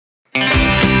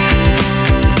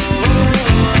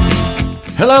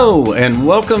Hello, and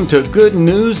welcome to Good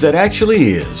News That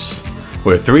Actually Is,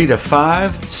 where 3 to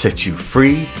 5 sets you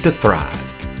free to thrive.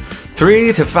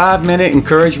 3 to 5 minute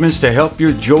encouragements to help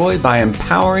your joy by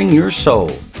empowering your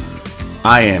soul.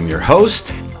 I am your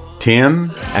host, Tim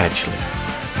Atchley.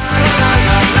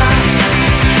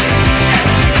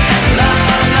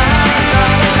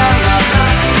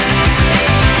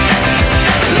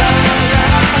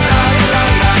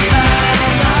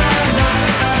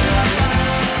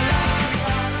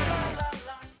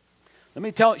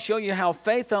 Let me show you how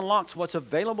faith unlocks what's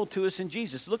available to us in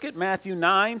Jesus. Look at Matthew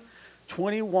 9,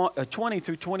 20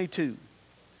 through 22.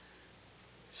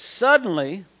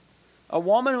 Suddenly, a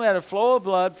woman who had a flow of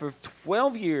blood for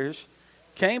 12 years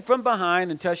came from behind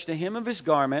and touched the hem of his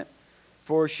garment.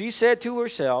 For she said to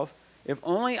herself, "If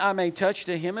only I may touch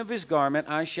the hem of his garment,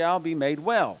 I shall be made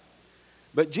well."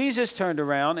 But Jesus turned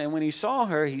around, and when he saw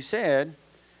her, he said,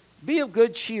 "Be of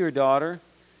good cheer, daughter.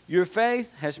 Your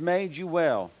faith has made you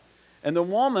well." And the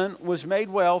woman was made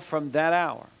well from that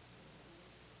hour.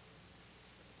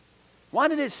 Why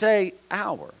did it say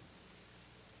hour?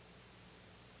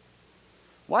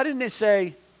 Why didn't it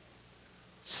say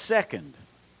second?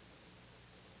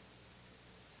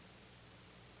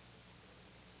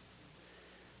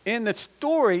 In the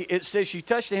story, it says she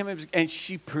touched him and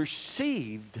she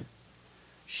perceived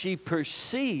she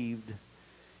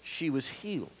was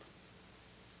healed.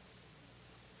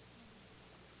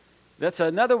 That's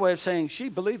another way of saying she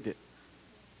believed it.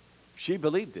 She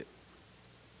believed it.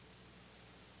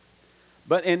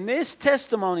 But in this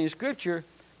testimony of Scripture,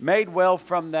 made well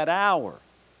from that hour.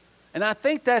 And I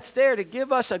think that's there to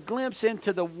give us a glimpse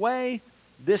into the way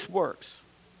this works.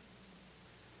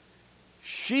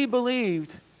 She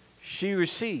believed, she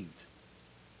received.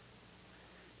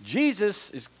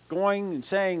 Jesus is going and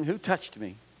saying, "Who touched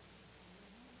me?"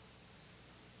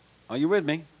 Are you with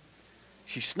me?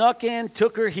 She snuck in,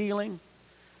 took her healing.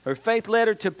 Her faith led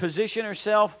her to position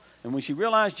herself. And when she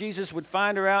realized Jesus would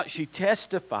find her out, she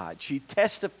testified. She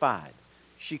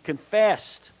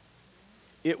confessed.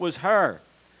 It was her.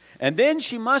 And then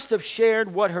she must have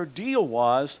shared what her deal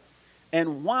was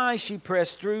and why she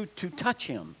pressed through to touch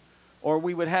him, or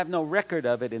we would have no record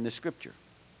of it in the Scripture.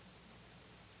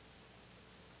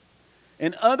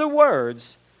 In other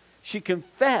words, she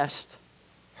confessed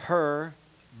her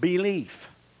belief.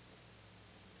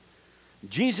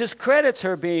 Jesus credits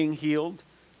her being healed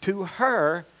to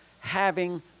her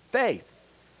having faith.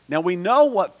 Now we know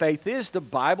what faith is. The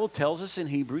Bible tells us in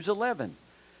Hebrews 11.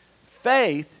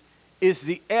 Faith is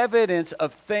the evidence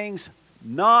of things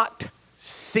not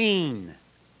seen.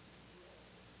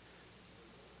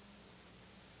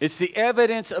 It's the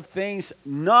evidence of things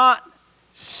not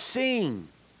seen.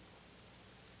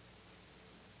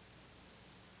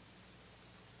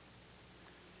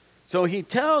 So he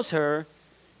tells her,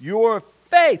 your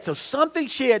faith, so something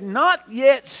she had not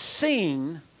yet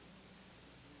seen,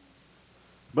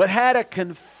 but had a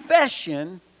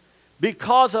confession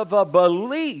because of a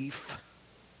belief.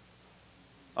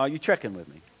 Are you trekking with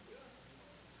me?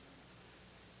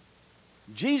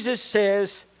 Jesus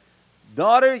says,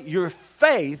 "Daughter, your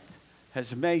faith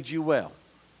has made you well."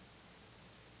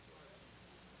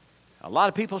 A lot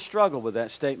of people struggle with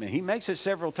that statement. He makes it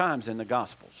several times in the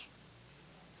Gospels.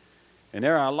 And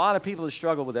there are a lot of people that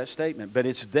struggle with that statement, but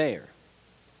it's there.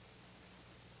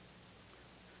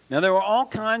 Now, there were all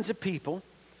kinds of people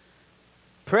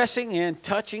pressing in,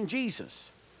 touching Jesus.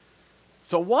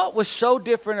 So what was so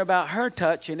different about her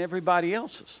touch and everybody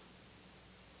else's?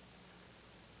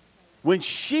 When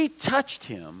she touched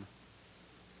him,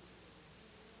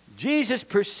 Jesus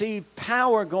perceived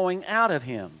power going out of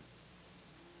him.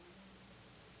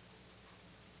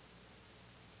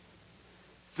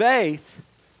 Faith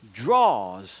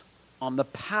draws on the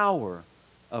power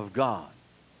of God.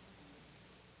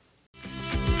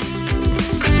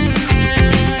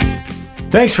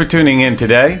 Thanks for tuning in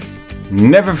today.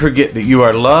 Never forget that you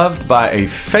are loved by a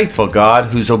faithful God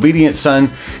whose obedient Son,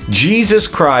 Jesus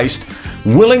Christ,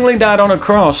 willingly died on a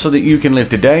cross so that you can live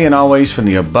today and always from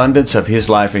the abundance of His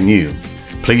life in you.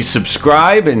 Please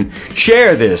subscribe and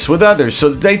share this with others so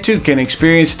that they too can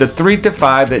experience the 3 to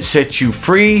 5 that sets you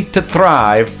free to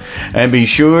thrive. And be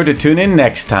sure to tune in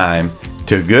next time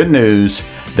to Good News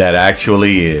That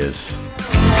Actually Is.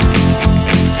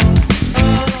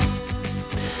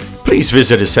 Please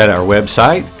visit us at our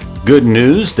website,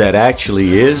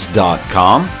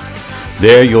 goodnewsthatactuallyis.com.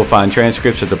 There you'll find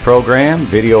transcripts of the program,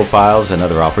 video files, and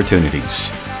other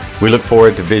opportunities. We look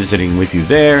forward to visiting with you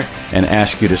there and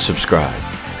ask you to subscribe.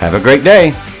 Have a great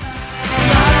day.